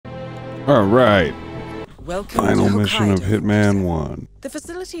Alright. Welcome Final to mission of Hokkaido, Hitman 1. The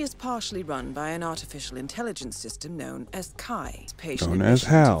facility is partially run by an artificial intelligence system known as Kai. Known as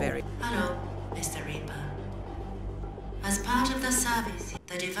HAL. Hello, Mr. Reaper. As part of the service,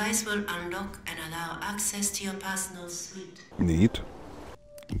 the device will unlock and allow access to your personal suite. Neat.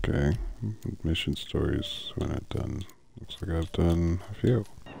 Okay. Mission stories when I'm done. Looks like I've done a few.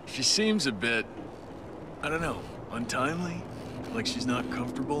 She seems a bit, I don't know, untimely? Like she's not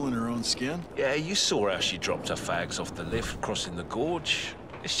comfortable in her own skin? Yeah, you saw how she dropped her fags off the lift crossing the gorge.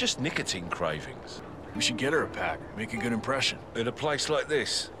 It's just nicotine cravings. We should get her a pack, make a good impression. In a place like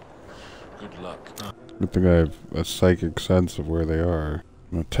this? Good luck. Good thing I have a psychic sense of where they are.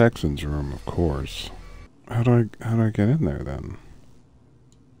 The Texan's room, of course. How do I get in there then?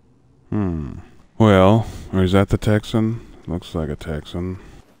 Well, or is that the Texan? Looks like a Texan.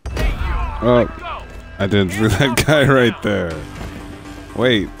 Oh, I didn't see that guy right there.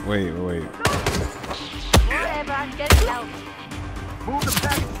 Wait. Whatever, get it out. Move the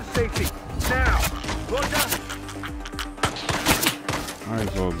package to safety. Now! Roger! Might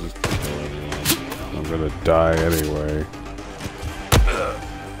as well just... I'm gonna die anyway.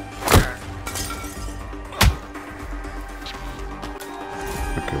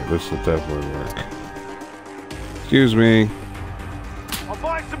 Okay, this will definitely work. Excuse me. I'll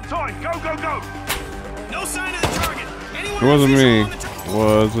buy some time. Go, go, go! No sign of the target! Anyone It wasn't me.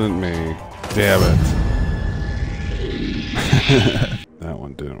 Wasn't me. Damn it. That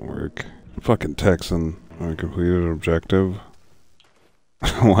one didn't work. Fucking Texan. I completed an objective.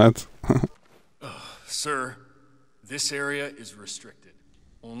 What? Sir, this area is restricted.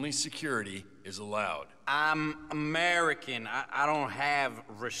 Only security is allowed. I'm American. I don't have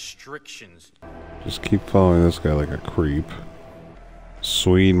restrictions. Just keep following this guy like a creep.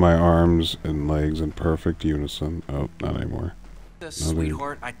 Swinging my arms and legs in perfect unison. Oh, not anymore.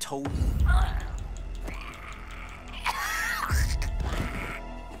 Sweetheart, I told you.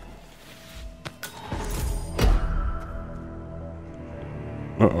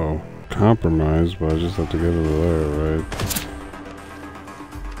 Uh-oh. Compromised, but I just have to get over there, right?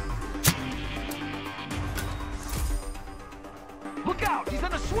 Look out! He's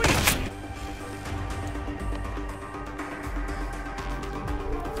in the suite!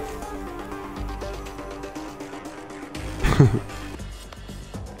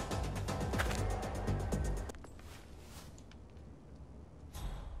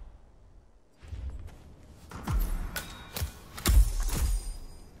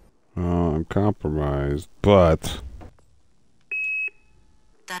 I'm compromised, but...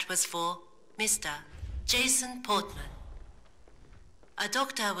 That was for Mr. Jason Portman. A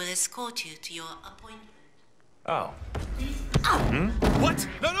doctor will escort you to your appointment. Oh. What?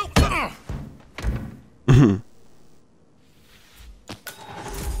 No!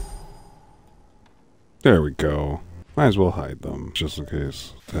 There we go. Might as well hide them, just in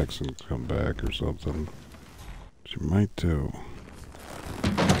case Texans come back or something. She might do.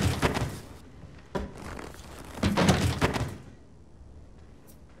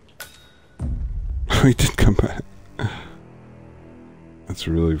 He did come back. That's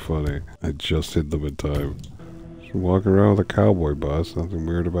really funny. I just hit them in time. Just walk around with a cowboy bus. Nothing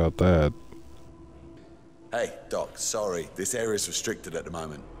weird about that. Hey, Doc, sorry. This area is restricted at the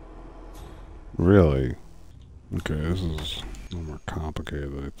moment. Really? Okay, this is a little more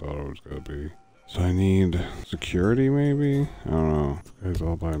complicated than I thought it was going to be. So I need security, maybe? I don't know. This guy's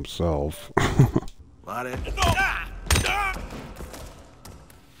all by himself.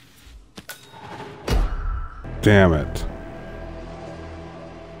 Damn it.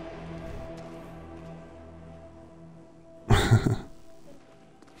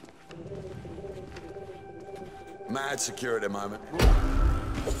 Mad secure at the moment.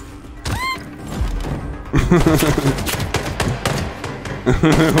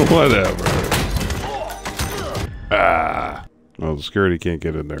 Whatever. Ah. Well, the security can't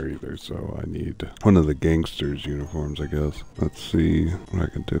get in there either, so I need one of the gangsters' uniforms, I guess. Let's see what I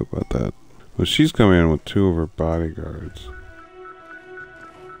can do about that. Well, she's coming in with 2 of her bodyguards.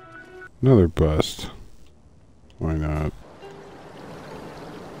 Another bust. Why not?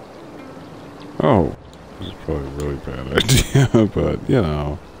 Oh. This is probably a really bad idea, but, you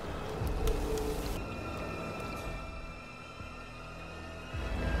know.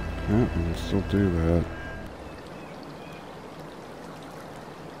 Yeah, I can still do that.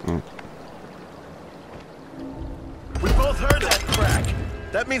 Oh. We both heard that crack.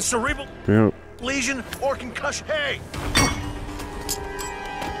 That means cerebral Yep. lesion or concussion. Hey!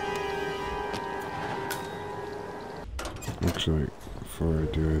 Actually, before I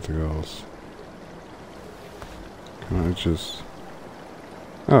do anything else, can I just...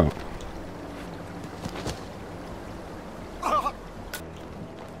 Oh.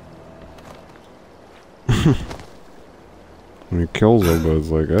 He kills him, but it's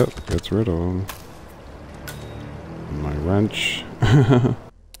like, oh, gets rid of him. My wrench. What's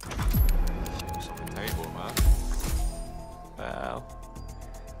on the table, man? Well,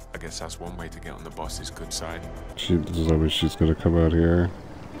 I guess that's one way to get on the boss's good side. She's gonna come out here.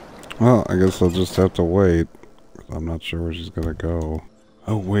 Well, I guess I'll just have to wait. I'm not sure where she's gonna go.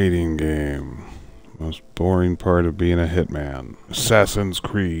 A waiting game. Most boring part of being a hitman. Assassin's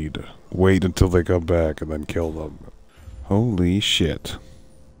Creed. Wait until they come back and then kill them. Holy shit.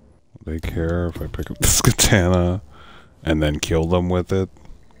 Will they care if I pick up this katana and then kill them with it?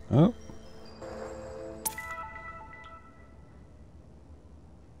 Oh.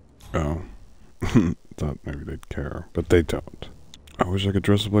 Oh. Thought maybe they'd care, but they don't. I wish I could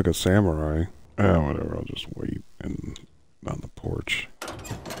dress up like a samurai. Whatever, I'll just wait on the porch.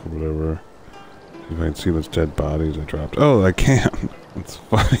 Or whatever. If I can see those dead bodies I dropped. Oh, I can! It's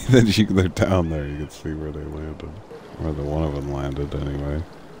funny that they're down there. You can see where they landed. Or the one of them landed, anyway.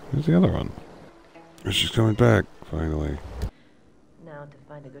 Where's the other one? Oh, she's coming back, finally. Now to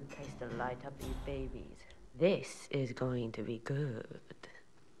find a good place to light up these babies. This is going to be good.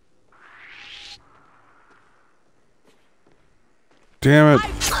 Damn it!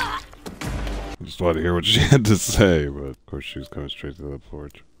 I just wanted to hear what she had to say, but of course she was coming straight to the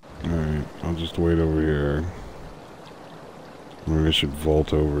porch. Alright, I'll just wait over here. Maybe I should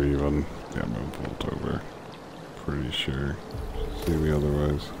vault over even. Yeah, I'm gonna vault over. Pretty sure. See me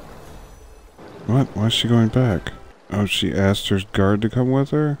otherwise. What? Why is she going back? Oh, she asked her guard to come with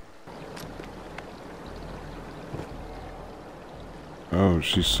her? Oh,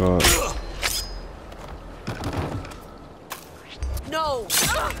 she saw it. No!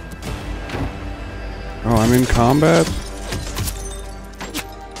 Oh, I'm in combat?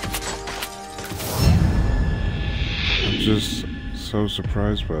 I'm just so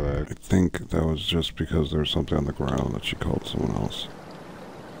surprised by that. I think that was just because there was something on the ground that she called someone else.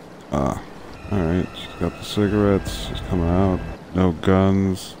 Ah. Alright, she's got the cigarettes, she's coming out. No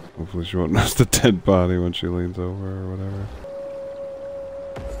guns. Hopefully she won't notice the dead body when she leans over or whatever.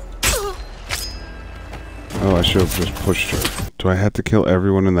 Oh, I should have just pushed her. Do I have to kill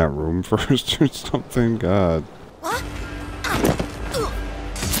everyone in that room first or something? God.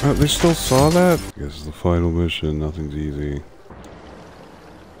 Oh, they still saw that? I guess it's the final mission, nothing's easy.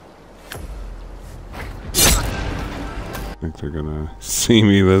 I think they're gonna see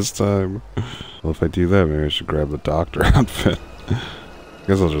me this time. Well, if I do that, maybe I should grab the doctor outfit. I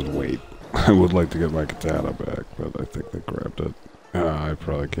guess I'll just wait. I would like to get my katana back, but I think they grabbed it. I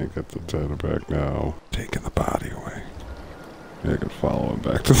probably can't get the katana back now. Taking the body away. Maybe I could follow him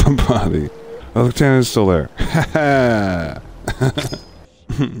back to the body. Oh, the katana is still there. Ha ha!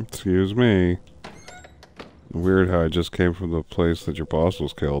 Excuse me. Weird how I just came from the place that your boss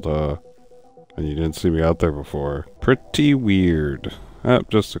was killed, huh? And you didn't see me out there before. Pretty weird.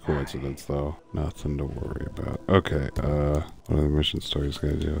 Just a coincidence, though. Nothing to worry about. Okay, what other mission stories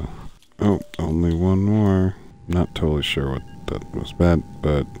gonna do? Oh, only one more. Not totally sure what that was meant,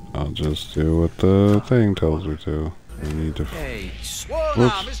 but I'll just do what the thing tells me to. I need to... Hey,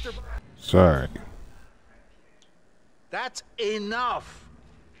 whoops. Mr. Sorry. That's enough.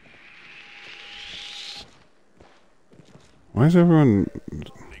 Why is everyone...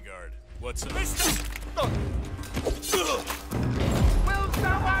 What's up? Will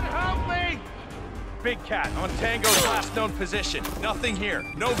someone help me? Big Cat, on Tango's last known position. Nothing here.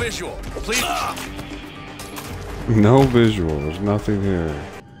 No visual. Please. No visual. There's nothing here.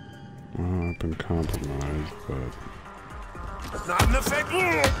 Oh, I've been compromised, but... Not in effect.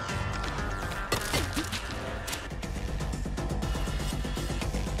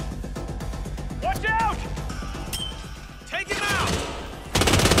 Watch out! Take him out!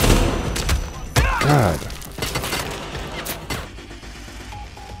 God.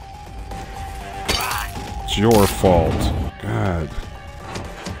 It's your fault. God.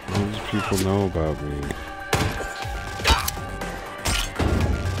 What do people know about me?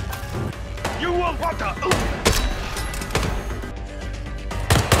 You will want to...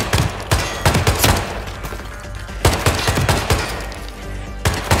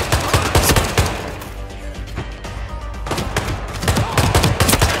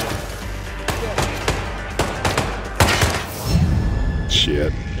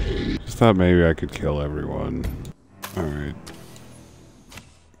 Shit. Just thought maybe I could kill everyone. Alright.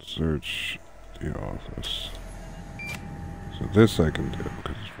 Search the office. So this I can do,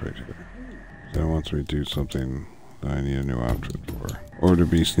 because it's right here. Then it wants me to do something that I need a new outfit for. Or to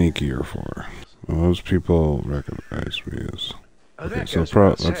be sneakier for. Well, most people recognize me as... Okay, so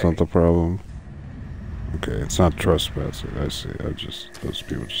that's not the problem. Okay, it's not trespassing. I see. Those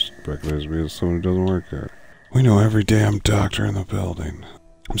people just recognize me as someone who doesn't work here. We know every damn doctor in the building.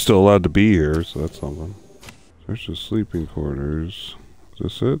 I'm still allowed to be here, so that's something. There's the sleeping quarters. Is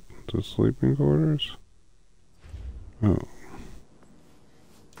this it? The sleeping quarters? Oh.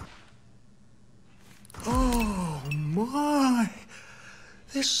 Oh my!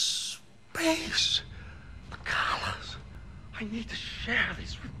 This space! The colors! I need to share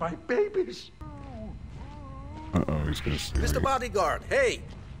this with my babies! Uh-oh, he's gonna see Mr. me. Bodyguard, hey!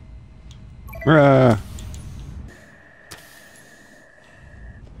 Ah!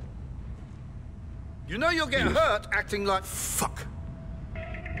 You know you'll get hurt acting like fuck.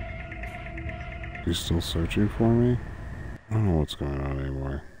 He's still searching for me? I don't know what's going on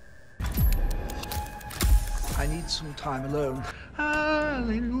anymore. I need some time alone.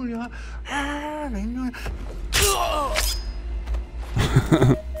 Hallelujah! Hallelujah!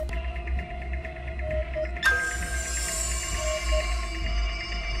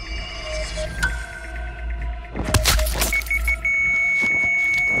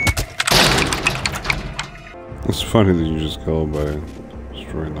 It's funny that you just kill him by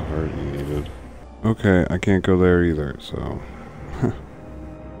destroying the heart you needed. Okay, I can't go there either, so...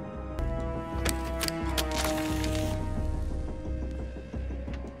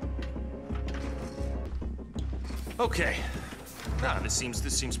 Okay. Now, this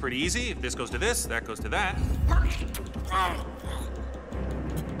seems pretty easy. If this goes to this, that goes to that.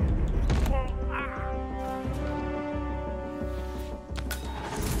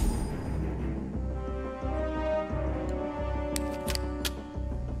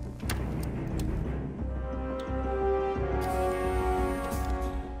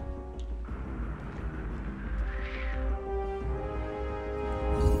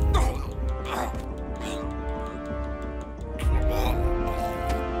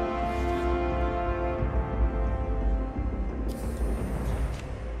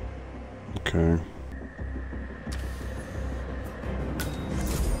 Okay.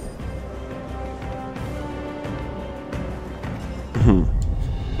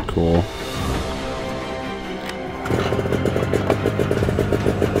 Cool.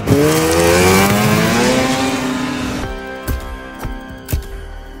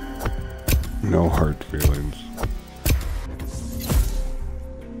 No hard feelings.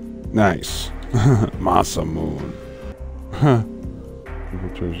 Nice. Masa Moon. Huh.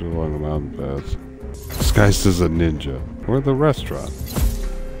 Treasure along the mountain path. Disguised as a ninja. Or the restaurant.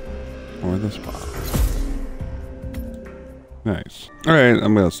 Or the spa. Nice. Alright,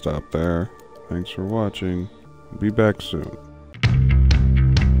 I'm gonna stop there. Thanks for watching. Be back soon.